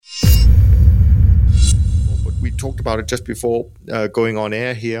talked about it just before going on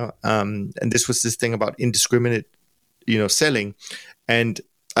air here, and this was this thing about indiscriminate, selling, and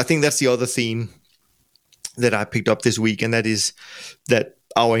I think that's the other theme that I picked up this week, and that is that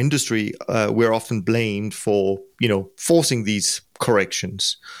our industry, we're often blamed for, forcing these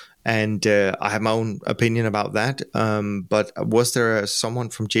corrections. And I have my own opinion about that. But was there someone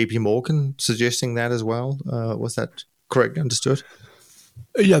from JP Morgan suggesting that as well? Was that correctly understood?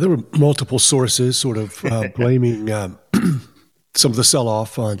 Yeah, there were multiple sources sort of blaming some of the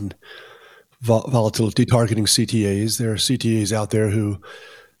sell-off on volatility targeting CTAs. There are CTAs out there who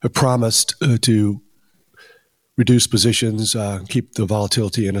have promised to reduce positions, keep the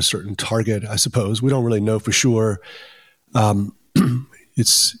volatility in a certain target, I suppose. We don't really know for sure.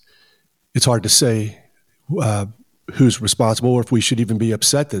 It's hard to say who's responsible, or if we should even be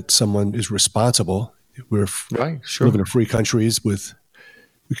upset that someone is responsible. We're living in free countries with,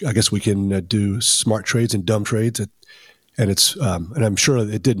 I guess we can do smart trades and dumb trades, and I'm sure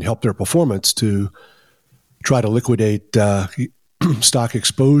it didn't help their performance to try to liquidate stock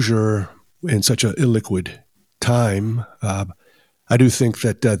exposure in such an illiquid time. I do think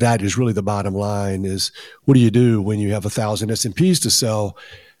that that is really the bottom line: is what do you do when you have 1,000 S&Ps to sell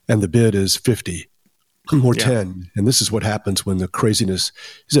and the bid is 50 or 10? And this is what happens when the craziness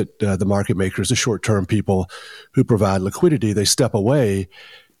is that the market makers, the short-term people who provide liquidity, they step away.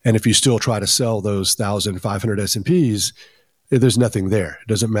 And if you still try to sell those 1,500 S&Ps, there's nothing there. It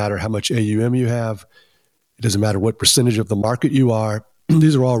doesn't matter how much AUM you have. It doesn't matter what percentage of the market you are.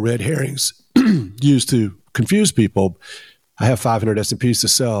 These are all red herrings used to confuse people. I have 500 S&Ps to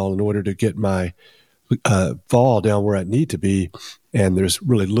sell in order to get my vol down where I need to be, and there's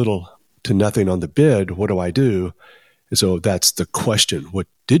really little to nothing on the bid. What do I do? And so that's the question. What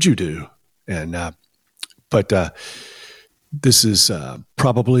did you do? And but this is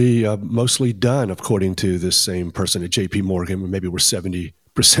probably mostly done, according to this same person at JP Morgan. Maybe we're 70%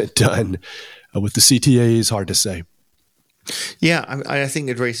 done with the CTAs. Hard to say. Yeah, I think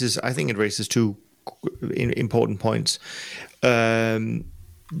it raises two important points.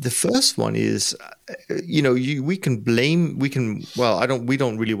 The first one is, we don't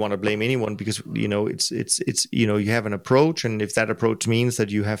really want to blame anyone, because it's you have an approach, and if that approach means that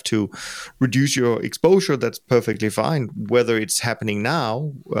you have to reduce your exposure, that's perfectly fine. Whether it's happening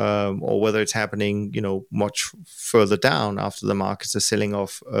now or whether it's happening much further down after the markets are selling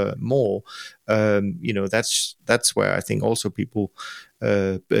off more, that's where I think also people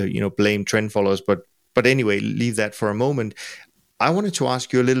blame trend followers. But anyway, leave that for a moment. I wanted to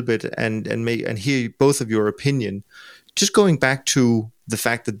ask you a little bit and hear both of your opinion. Just going back to the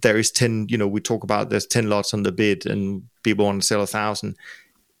fact that there is 10, we talk about there's 10 lots on the bid and people want to sell 1,000.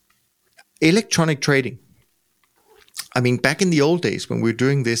 Electronic trading. I mean, back in the old days when we were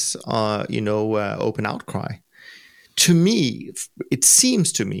doing this, open outcry, to me, it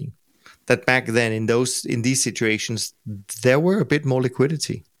seems to me that back then in these situations, there were a bit more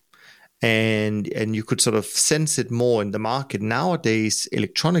liquidity. And you could sort of sense it more in the market. Nowadays,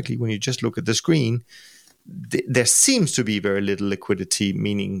 electronically, when you just look at the screen, there seems to be very little liquidity,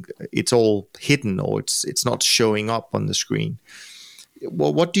 meaning it's all hidden or it's not showing up on the screen.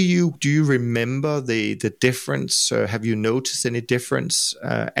 Well, what do you remember the difference? Have you noticed any difference?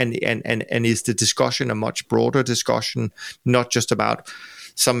 And is the discussion a much broader discussion, not just about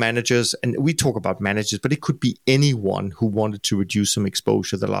some managers, and we talk about managers, but it could be anyone who wanted to reduce some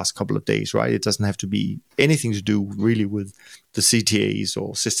exposure the last couple of days, right? It doesn't have to be anything to do really with the CTAs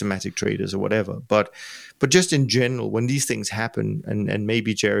or systematic traders or whatever. But just in general, when these things happen, and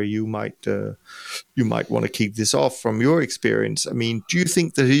maybe Jerry, you might want to kick this off from your experience. I mean, do you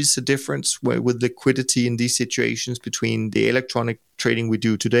think there is a difference with liquidity in these situations between the electronic trading we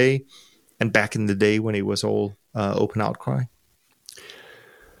do today and back in the day when it was all open outcry?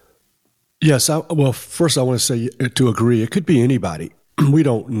 Yes. Well, first I want to say to agree. It could be anybody. We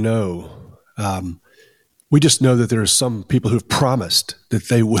don't know. We just know that there are some people who've promised that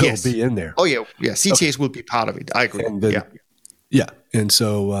they will be in there. Oh, yeah. Yeah. CTAs will be part of it. I agree. Yeah. And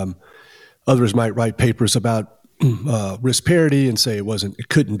so others might write papers about risk parity and say it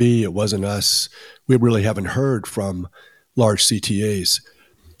couldn't be, it wasn't us. We really haven't heard from large CTAs.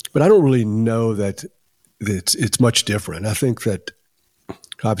 But I don't really know that it's much different. I think that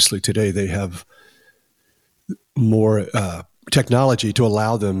obviously today they have more technology to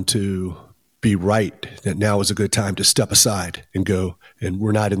allow them to be right, that now is a good time to step aside and go, and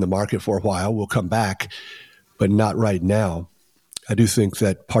we're not in the market for a while, we'll come back, but not right now. I do think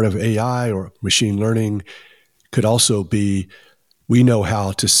that part of AI or machine learning could also be, we know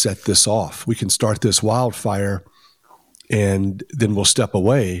how to set this off. We can start this wildfire and then we'll step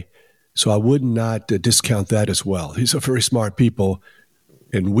away So I would not discount that as well. These are very smart people.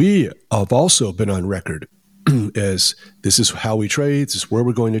 And we have also been on record as this is how we trade, this is where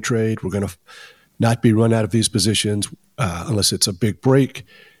we're going to trade. We're going to not be run out of these positions unless it's a big break.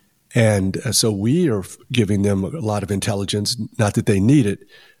 And so we are giving them a lot of intelligence, not that they need it,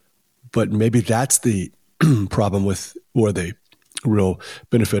 but maybe that's the problem with, or the real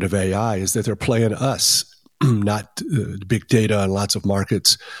benefit of AI is that they're playing us, not big data and lots of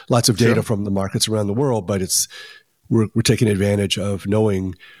markets, lots of data from the markets around the world, but we're taking advantage of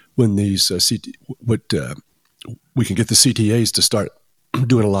knowing when these we can get the CTAs to start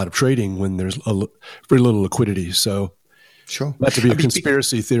doing a lot of trading when there's very little liquidity. So, not to be a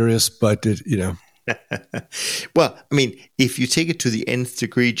conspiracy theorist, but Well, I mean, if you take it to the nth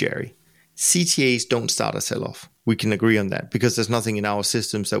degree, Jerry, CTAs don't start a sell-off. We can agree on that because there's nothing in our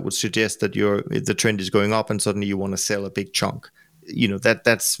systems that would suggest that the trend is going up and suddenly you want to sell a big chunk.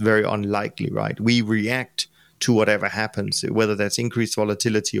 That's very unlikely, right? We react to whatever happens, whether that's increased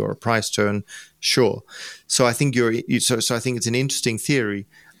volatility or a price turn. Sure. So I think so I think it's an interesting theory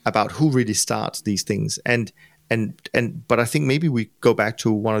about who really starts these things. But I think maybe we go back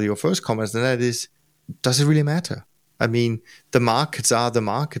to one of your first comments, and that is, does it really matter? I mean, the markets are the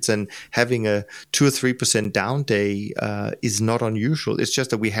markets, and having a 2 or 3% down day is not unusual. It's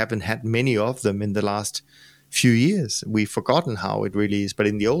just that we haven't had many of them in the last few years. We've forgotten how it really is. But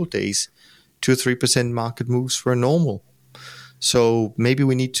in the old days, 2 or 3% market moves were normal. So maybe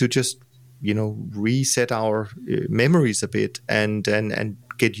we need to just, reset our memories a bit and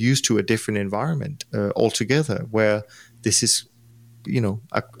get used to a different environment altogether, where this is,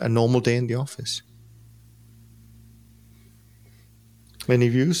 a normal day in the office. Any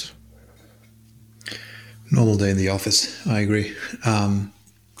views? Normal day in the office. I agree. I'll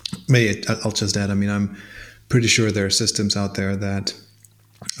just add, I'm pretty sure there are systems out there that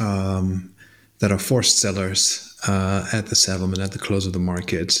are forced sellers at the settlement, at the close of the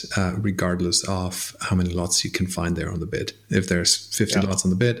market, regardless of how many lots you can find there on the bid. If there's 50 lots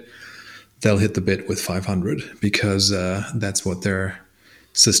on the bid, they'll hit the bid with 500 because that's what their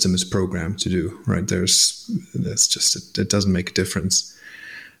system is programmed to do, right? It doesn't make a difference.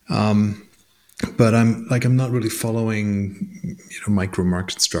 But I'm not really following, micro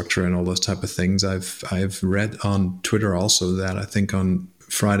market structure and all those type of things. I've read on Twitter also that I think on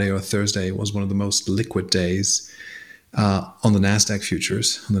Friday or Thursday was one of the most liquid days on the NASDAQ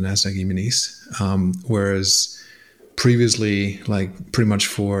futures, on the NASDAQ E-minis, whereas previously, pretty much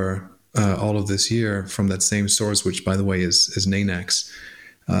for all of this year from that same source, which by the way is Nanex,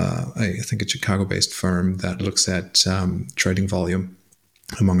 I think a Chicago-based firm that looks at trading volume,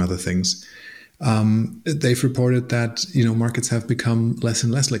 among other things. They've reported that markets have become less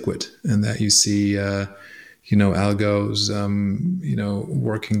and less liquid, and that you see algos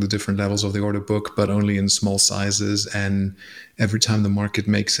working the different levels of the order book, but only in small sizes. And every time the market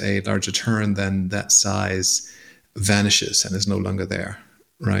makes a larger turn, then that size vanishes and is no longer there,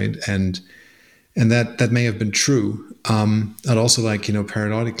 right? And that may have been true. I'd also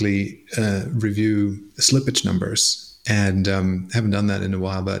periodically review slippage numbers, and haven't done that in a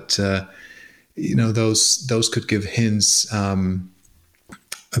while, but those could give hints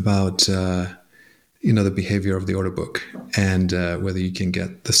about the behavior of the order book, and whether you can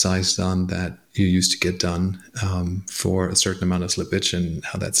get the size done that you used to get done for a certain amount of slippage, and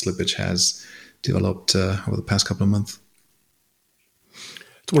how that slippage has developed over the past couple of months.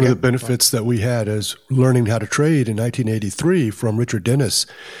 It's one of the benefits that we had as learning how to trade in 1983 from Richard Dennis,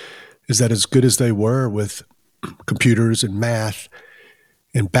 is that as good as they were with computers and math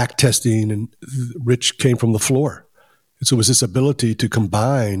and back testing, and Rich came from the floor. And so it was this ability to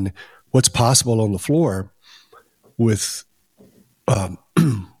combine what's possible on the floor with the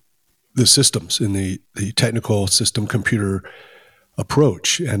systems in the technical system computer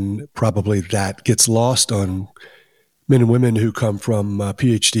approach. And probably that gets lost on men and women who come from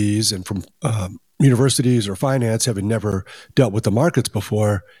PhDs and from universities or finance, having never dealt with the markets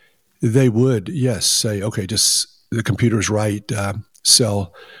before. They would, yes, say, okay, just the computer's right,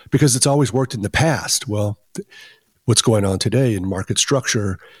 sell, because it's always worked in the past. Well, what's going on today in market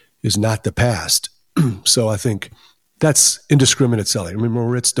structure is not the past. So I think that's indiscriminate selling. I mean,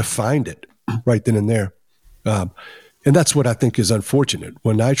 Moritz defined it right then and there. And that's what I think is unfortunate.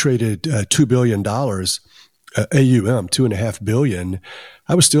 When I traded $2 billion, AUM, $2.5 billion,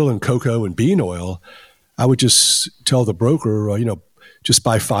 I was still in cocoa and bean oil. I would just tell the broker, just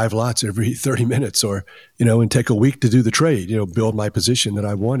buy 5 lots every 30 minutes, or, and take a week to do the trade, build my position that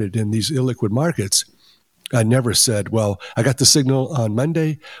I wanted in these illiquid markets. I never said, well, I got the signal on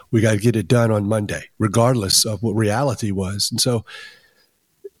Monday, we got to get it done on Monday, regardless of what reality was. And so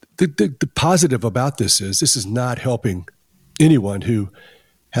the positive about this is not helping anyone who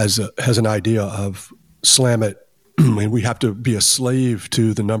has an idea of slam it. And we have to be a slave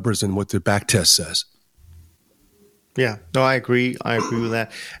to the numbers and what the back test says. Yeah, no, I agree. I agree with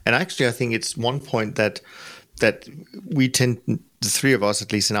that. And actually, I think it's one point that we tend, the three of us,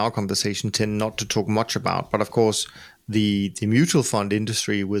 at least in our conversation, tend not to talk much about. But of course, the mutual fund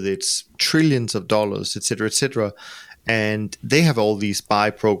industry with its trillions of dollars, et cetera, and they have all these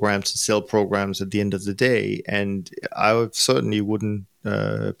buy programs and sell programs at the end of the day. And I certainly wouldn't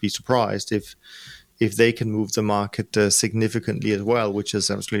be surprised if they can move the market significantly as well, which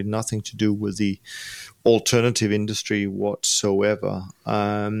has absolutely nothing to do with the alternative industry whatsoever.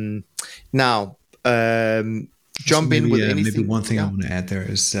 Now, jump in with anything. Maybe one thing I want to add there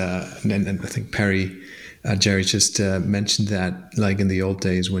is, and I think Jerry just mentioned that, like in the old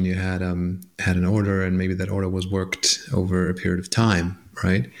days when you had an order and maybe that order was worked over a period of time,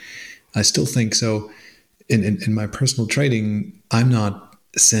 right? I still think so. In my personal trading, I'm not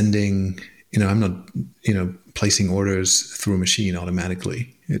sending. I'm not, placing orders through a machine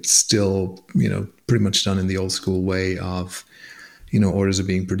automatically. It's still, pretty much done in the old school way of, orders are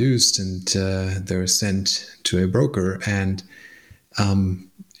being produced and they're sent to a broker, and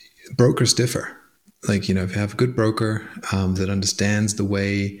brokers differ. Like, if you have a good broker that understands the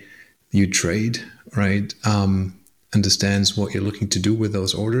way you trade, right? Understands what you're looking to do with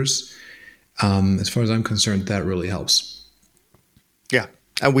those orders. As far as I'm concerned, that really helps. Yeah.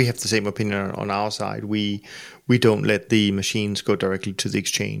 And we have the same opinion on our side. We don't let the machines go directly to the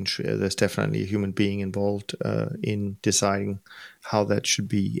exchange. There's definitely a human being involved in deciding how that should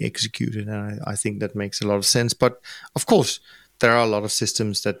be executed. And I think that makes a lot of sense. But of course, there are a lot of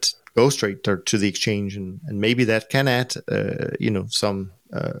systems that go straight to the exchange, and maybe that can add, some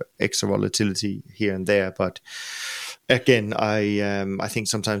extra volatility here and there. But again, I think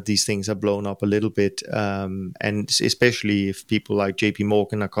sometimes these things are blown up a little bit, and especially if people like JP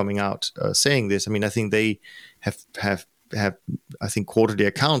Morgan are coming out saying this. I mean, I think they have I think quarterly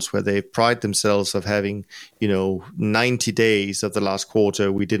accounts where they pride themselves of having 90 days of the last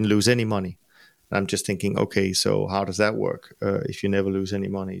quarter we didn't lose any money. And I'm just thinking, okay, so how does that work if you never lose any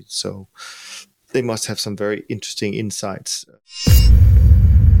money? So they must have some very interesting insights.